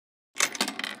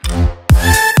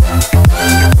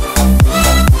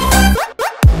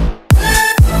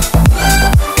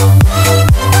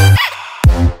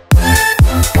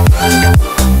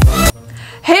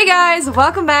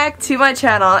welcome back to my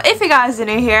channel. If you guys are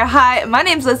new here, hi, my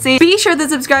name's Lyssy. Be sure to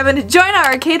subscribe and to join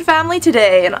our arcade family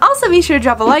today, and also be sure to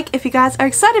drop a like if you guys are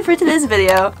excited for today's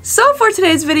video. So for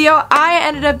today's video, I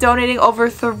ended up donating over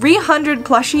 300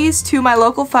 plushies to my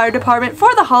local fire department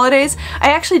for the holidays.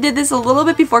 I actually did this a little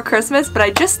bit before Christmas, but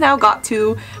I just now got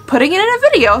to putting it in a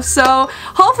video, so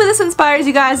hopefully this inspires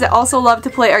you guys that also love to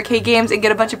play arcade games and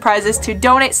get a bunch of prizes to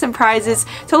donate some prizes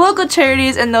to local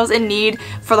charities and those in need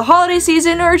for the holiday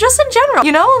season or just in general,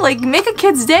 you know, like make a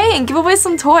kid's day and give away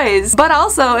some toys. But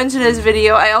also in today's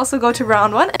video, I also go to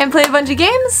round 1 and play a bunch of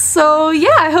games, so yeah,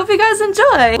 I hope you guys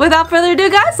enjoy. Without further ado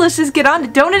guys, let's just get on to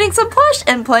donating some plush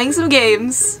and playing some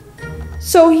games.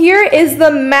 So here is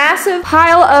the massive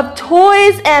pile of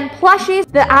toys and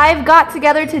plushies that I've got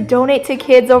together to donate to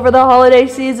kids over the holiday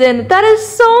season. That is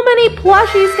so many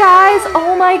plushies, guys.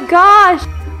 Oh my gosh.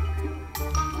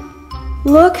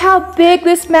 Look how big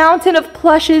this mountain of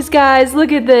plushies, guys.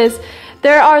 Look at this.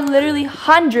 There are literally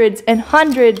hundreds and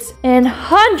hundreds and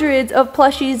hundreds of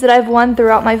plushies that I've won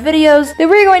throughout my videos that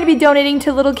we're going to be donating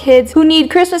to little kids who need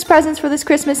Christmas presents for this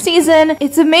Christmas season.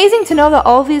 It's amazing to know that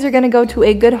all of these are going to go to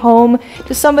a good home,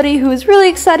 to somebody who is really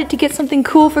excited to get something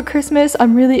cool for Christmas.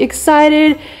 I'm really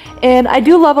excited. And I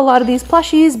do love a lot of these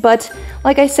plushies, but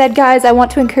like I said, guys, I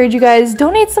want to encourage you guys,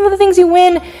 donate some of the things you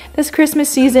win this Christmas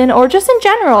season or just in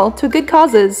general to good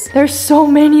causes. There's so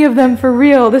many of them, for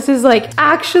real. This is like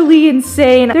actually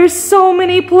insane. There's so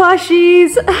many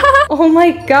plushies. Oh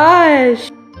my gosh.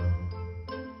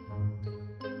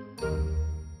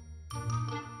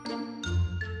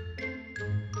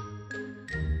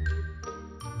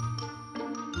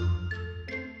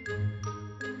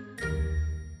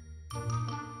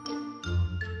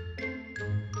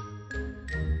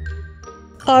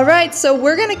 Alright, so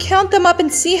we're gonna count them up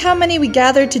and see how many we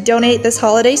gathered to donate this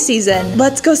holiday season.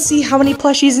 Let's go see how many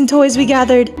plushies and toys we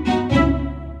gathered. We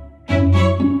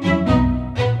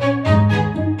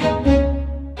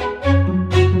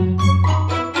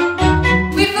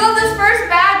filled this first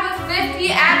bag with 50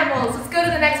 animals. Let's go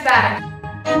to the next bag.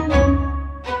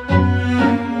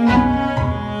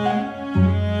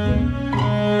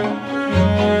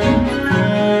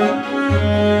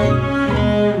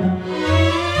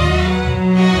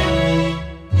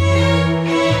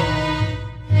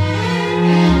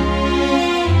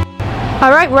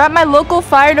 Alright, we're at my local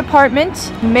fire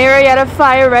department, Marietta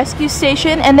Fire Rescue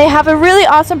Station, and they have a really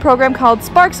awesome program called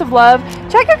Sparks of Love.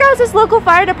 Check your guys' local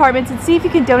fire departments and see if you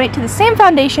can donate to the same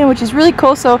foundation, which is really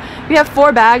cool. So we have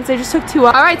 4 bags. I just took 2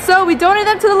 up. Alright, so we donated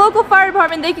them to the local fire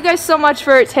department. Thank you guys so much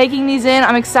for taking these in.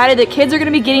 I'm excited that kids are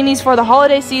going to be getting these for the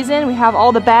holiday season. We have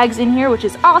all the bags in here, which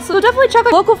is awesome. So definitely check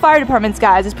out local fire departments,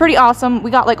 guys. It's pretty awesome. We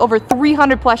got like over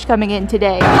 300 plush coming in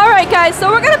today. Alright guys,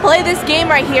 so we're going to play this game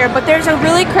right here, but there's a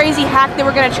really crazy hack that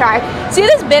we're going to try. See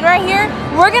this bin right here?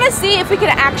 We're gonna see if we can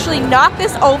actually knock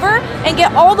this over and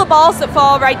get all the balls that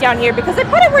fall right down here, because they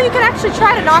put it where you can actually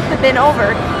try to knock the bin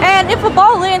over, and if a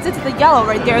ball lands into the yellow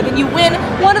right there, then you win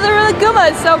one of the really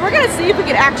Goombas. So we're gonna see if we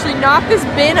can actually knock this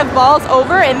bin of balls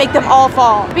over and make them all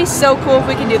fall. It'd be so cool if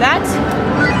we can do that.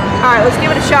 Alright, let's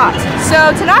give it a shot.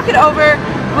 So to knock it over,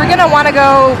 we're gonna want to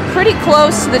go pretty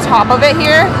close to the top of it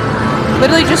here.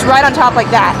 Literally just right on top like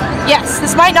that. Yes,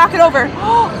 this might knock it over.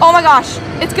 Oh my gosh,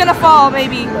 it's gonna fall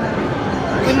maybe.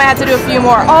 We might have to do a few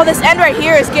more. Oh, this end right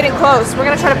here is getting close. We're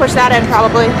gonna try to push that in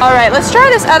probably. All right, let's try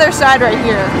this other side right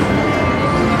here.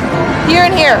 Here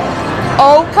and here.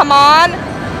 Oh, come on.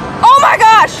 Oh my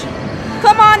gosh.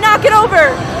 Come on, knock it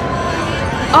over.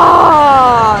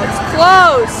 Oh, it's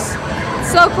close. It's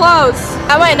so close.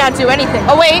 I might not do anything.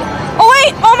 Oh wait. Oh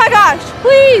wait. Oh my gosh.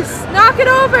 Please, knock it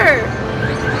over.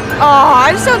 Oh,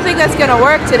 I just don't think that's gonna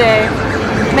work today.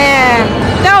 Man,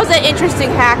 that was an interesting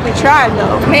hack we tried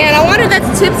though. Man, I wonder if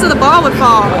the tips of the ball would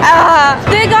fall.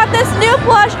 They got this new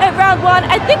plush at round 1.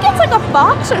 I think it's like a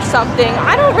fox or something.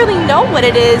 I don't really know what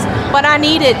it is, but I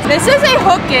need it. This is a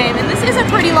hook game, and this is a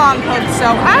pretty long hook,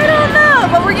 so I don't know,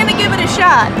 but we're gonna give it a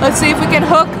shot. Let's see if we can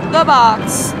hook the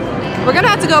box. We're gonna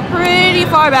have to go pretty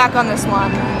far back on this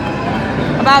one.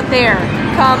 About there.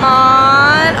 Come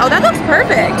on. Oh, that looks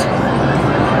perfect.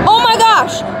 Oh my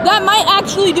gosh, that might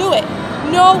actually do it.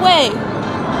 No way.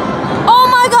 Oh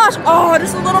my gosh. Oh,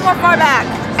 just a little more far back.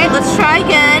 Okay, let's try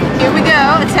again. Here we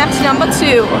go. Attempt number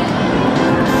 2.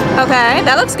 Okay,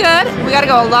 that looks good. We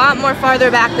gotta go a lot more farther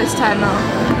back this time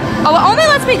though. Oh, it only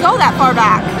lets me go that far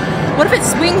back. What if it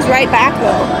swings right back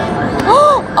though?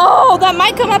 Oh, that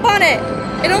might come up on it.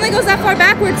 It only goes that far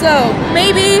backwards though.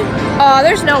 Maybe. Oh,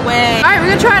 there's no way. All right, we're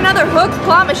gonna try another hooked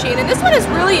claw machine, and this one is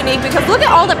really unique because look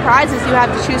at all the prizes you have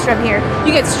to choose from here.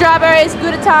 You get strawberries,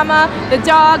 Gudetama, the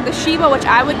dog, the Shiba, which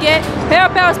I would get,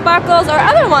 Power Sparkles, or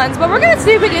other ones, but we're gonna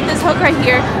see if we get this hook right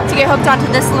here to get hooked onto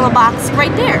this little box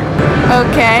right there.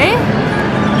 Okay.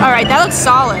 All right, that looks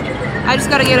solid. I just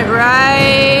gotta get it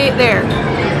right there.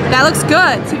 That looks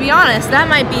good, to be honest. That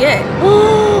might be it.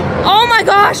 Oh my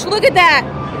gosh, look at that.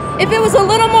 If it was a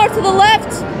little more to the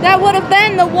left, that would have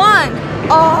been the one.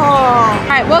 Oh. All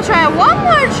right, we'll try one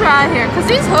more try here because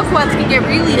these hook ones can get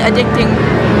really addicting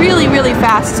really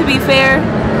fast, to be fair.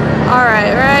 All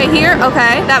right, right here.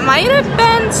 Okay, that might have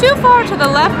been too far to the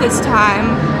left this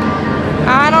time.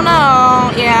 I don't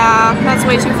know. Yeah, that's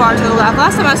way too far to the left.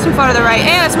 Last time I was too far to the right,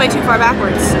 and it's way too far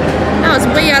backwards. That was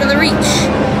way out of the reach.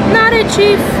 Not it,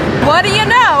 Chief. What do you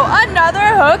know?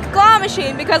 Another hooked claw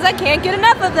machine because I can't get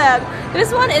enough of them.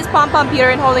 This one is Pom Pom Peter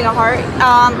and holding a heart.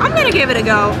 I'm gonna give it a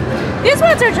go. These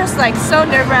ones are just like so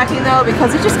nerve-wracking though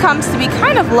because it just comes to be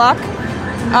kind of luck.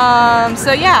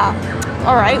 So yeah.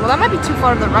 All right, well that might be too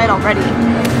far to the right already.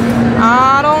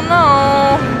 I don't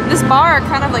know. This bar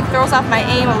kind of like throws off my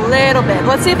aim a little bit.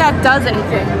 Let's see if that does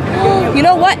anything. You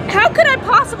know what? How could I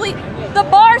possibly? The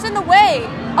bar's in the way.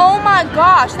 Oh my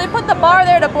gosh, they put the bar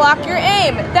there to block your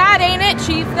aim. That ain't it,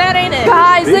 Chief, that ain't it.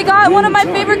 Guys, they got one of my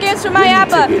favorite games from my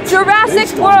APA,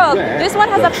 Jurassic World. This one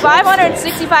has a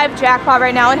 565 jackpot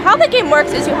right now, and how the game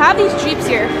works is you have these Jeeps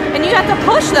here, and you have to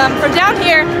push them from down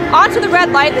here onto the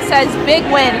red light that says Big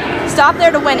Win. Stop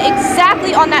there to win,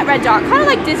 exactly on that red dot. Kind of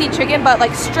like Dizzy Chicken, but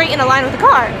like straight in a line with the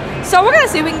car. So we're gonna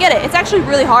see if we can get it. It's actually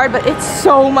really hard, but it's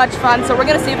so much fun. So we're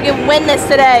gonna see if we can win this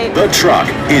today. The truck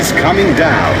is coming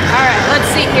down. All right, let's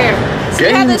see here. So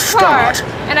we have this car,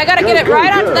 and I gotta get it right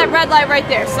onto that red light right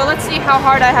there. So let's see how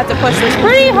hard I have to push this.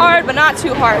 Pretty hard, but not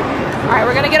too hard. All right,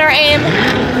 we're gonna get our aim.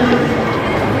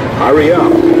 Hurry up.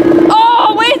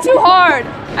 Oh, way too hard.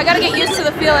 I gotta get used to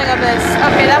the feeling of this.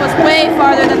 Okay, that was way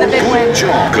farther than the Big Win.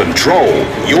 Control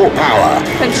your power.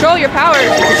 Control your power,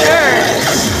 for sure.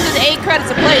 This is 8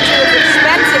 credits a play, too. It's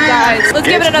expensive, guys. Let's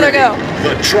give it another go.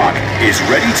 The truck is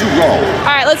ready to roll.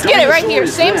 All right, let's get it right here.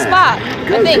 Same spot,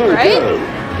 I think, right?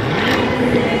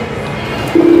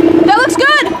 That looks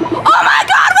good. Oh my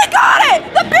God, we got it!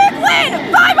 The Big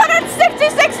Win!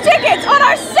 566 tickets on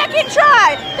our second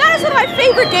try. That is one of my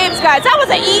favorite games, guys. That was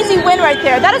an easy win right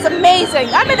there. That is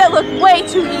amazing. I made that look way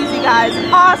too easy, guys.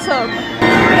 Awesome.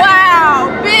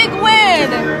 Wow, Big Win.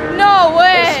 No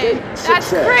way.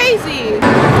 That's crazy.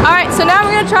 All right, so now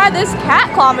we're gonna try this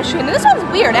cat claw machine. And this one's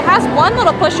weird. It has one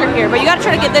little pusher here, but you gotta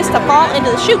try to get this to fall into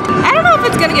the chute. I don't know if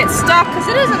it's gonna get stuck because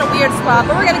it is in a weird spot,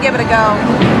 but we're gonna give it a go.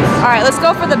 All right, let's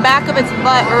go for the back of its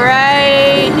butt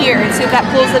right here and see if that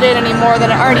pulls it in any more than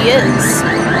it already is.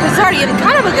 It's already in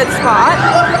kind of a good spot.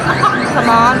 Come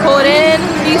on, pull it in.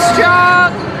 Be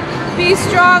strong. Be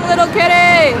strong, little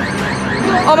kitty.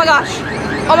 Oh my gosh.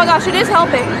 Oh my gosh, it is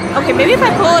helping. Okay, maybe if I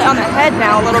pull it on the head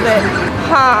now a little bit.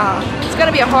 It's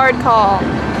gonna be a hard call.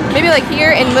 Maybe like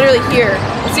here and literally here.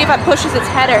 Let's see if it pushes its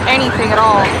head or anything at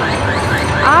all.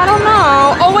 I don't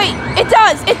know. Oh wait, it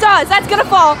does, it does. That's gonna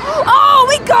fall. Oh,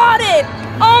 we got it.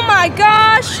 Oh my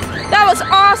gosh. That was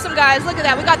awesome, guys. Look at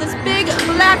that. We got this big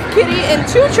black kitty in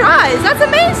 2 tries. That's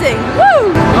amazing.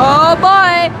 Woo! Oh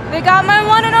boy, they got my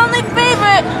one and only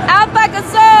favorite, Alpaca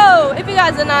So. If you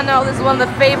guys did not know, this is one of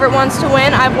the favorite ones to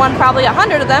win. I've won probably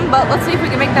 100 of them, but let's see if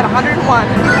we can make that 101.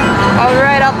 All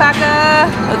right, Alpaca.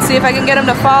 Let's see if I can get him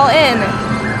to fall in.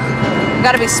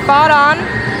 Gotta be spot on.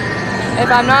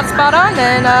 If I'm not spot on,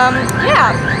 then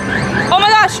yeah. Oh my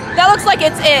gosh, that looks like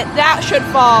it's it. That should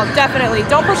fall, definitely.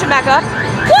 Don't push him back up.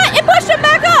 What? It pushed him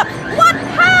back up! What?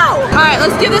 How? All right,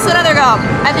 let's give this another go.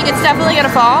 I think it's definitely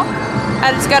gonna fall.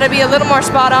 I just gotta be a little more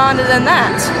spot on than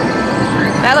that.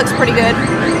 That looks pretty good.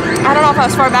 I don't know if I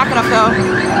was far back enough though.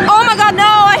 Oh my God, no!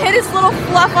 I hit his little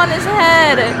fluff on his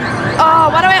head. Oh,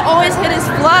 why do I always hit his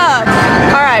fluff?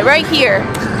 All right, right here.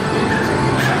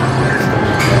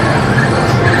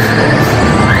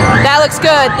 That looks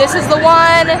good. This is the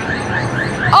one.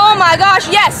 Oh my gosh,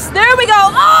 yes, there we go.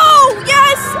 Oh,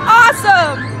 yes,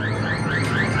 awesome.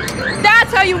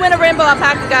 That's how you win a rainbow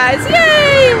alpaca, guys.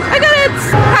 Yay, I got it.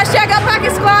 Hashtag alpaca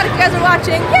squad if you guys are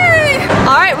watching, yay.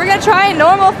 All right, we're gonna try a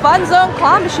normal fun zone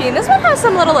claw machine. This one has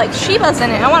some little like Shibas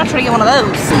in it. I wanna try to get one of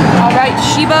those. All right,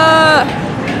 Shiba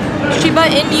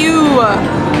Inu.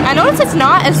 I noticed it's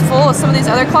not as full as some of these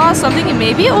other claws, so I'm thinking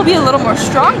maybe it will be a little more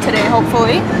strong today,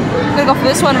 hopefully. I'm gonna go for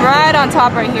this one right on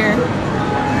top right here.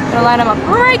 Gonna line them up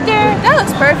right there. That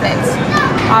looks perfect.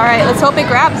 All right, let's hope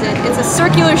it grabs it. It's a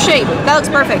circular shape. That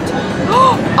looks perfect.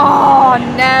 Oh,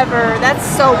 never. That's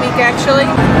so weak, actually.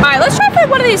 All right, let's try for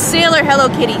one of these sailor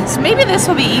Hello Kitties. Maybe this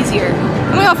will be easier.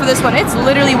 I'm gonna go for this one. It's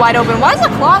literally wide open. Why does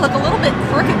the claw look a little bit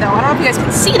crooked, though? I don't know if you guys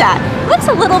can see that. It looks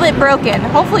a little bit broken.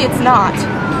 Hopefully it's not.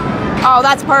 Oh,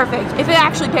 that's perfect. If it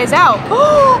actually pays out.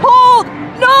 Hold!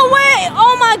 No way!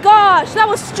 Oh my gosh, that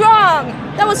was strong.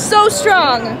 That was so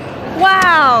strong.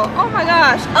 Wow. Oh my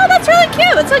gosh. Oh, that's really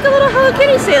cute. It's like a little Hello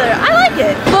Kitty sailor. I like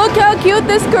it. Look how cute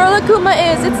this girl Akuma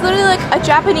is. It's literally like a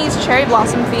Japanese cherry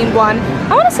blossom themed one.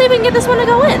 I want to see if we can get this one to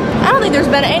go in. I don't think there's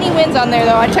been any wins on there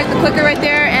though. I checked the clicker right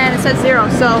there and it says 0.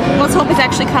 So let's hope it's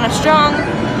actually kind of strong.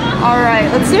 All right,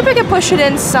 let's see if we can push it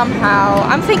in somehow.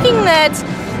 I'm thinking that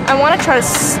I want to try to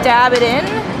stab it in,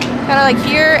 kind of like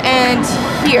here and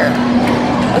here.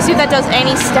 Let's see if that does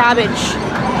any stabbage.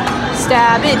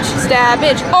 Stabbage,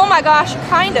 stabbage. Oh my gosh,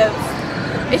 kind of.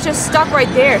 It's just stuck right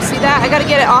there. See that? I gotta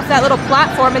get it off that little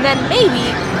platform and then maybe,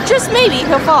 just maybe,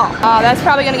 he'll fall. Oh, that's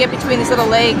probably gonna get between these little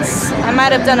legs. I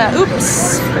might have done a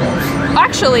oops.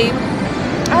 Actually,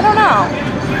 I don't know.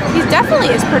 He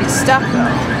definitely is pretty stuck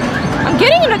though. I'm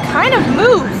getting him to kind of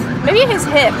move. Maybe his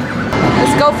hip.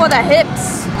 Let's go for the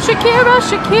hips. Shakira,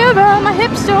 Shakira, my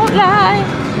hips don't lie.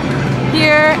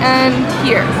 Here and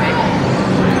here.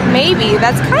 Maybe.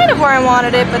 That's kind of where I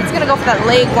wanted it, but it's gonna go for that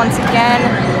leg once again.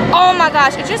 Oh my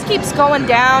gosh, it just keeps going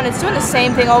down. It's doing the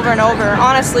same thing over and over.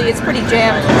 Honestly, it's pretty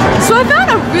jammed. So I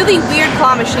found a really weird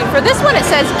claw machine. For this one, it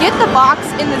says, get the box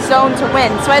in the zone to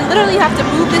win. So I literally have to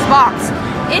move this box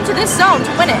into this zone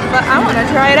to win it, but I wanna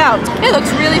try it out. It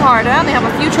looks really hard. I only have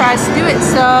a few tries to do it.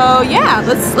 So yeah,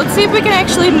 let's see if we can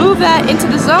actually move that into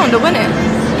the zone to win it.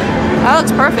 That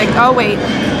looks perfect. Oh wait,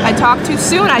 I talked too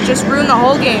soon. I just ruined the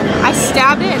whole game. I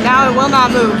stabbed it and now it will not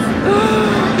move.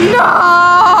 No!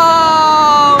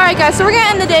 Alright guys, so we're gonna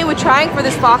end the day with trying for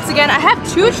this box again. I have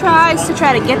 2 tries to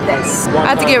try to get this. I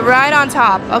have to get right on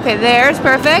top. Okay, there's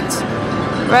perfect.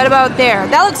 Right about there.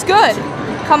 That looks good.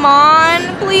 Come on,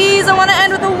 please. I want to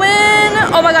end with a win.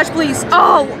 Oh my gosh, please.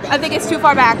 Oh, I think it's too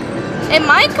far back. It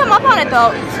might come up on it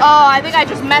though. Oh, I think I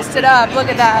just messed it up. Look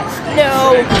at that.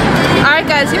 No. Alright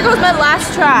guys, here goes my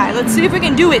last try. Let's see if we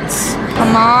can do it.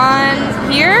 Come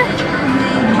on. Here.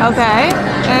 Okay.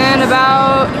 And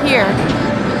about here.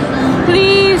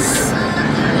 Please.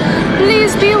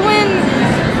 Please be a win.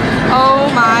 Oh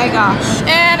my gosh.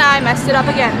 And I messed it up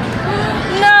again.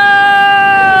 No!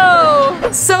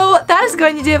 So that is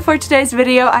going to do it for today's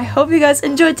video. I hope you guys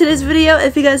enjoyed today's video.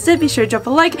 If you guys did, be sure to drop a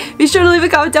like. Be sure to leave a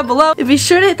comment down below. And be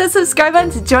sure to hit that subscribe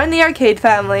button to join the arcade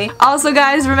family. Also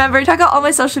guys, remember, check out all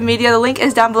my social media. The link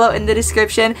is down below in the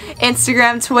description.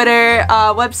 Instagram, Twitter,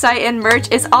 website, and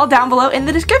merch is all down below in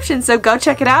the description. So go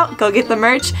check it out. Go get the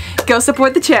merch. Go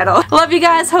support the channel. Love you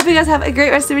guys. Hope you guys have a great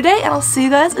rest of your day. And I'll see you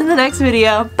guys in the next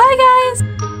video. Bye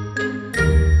guys!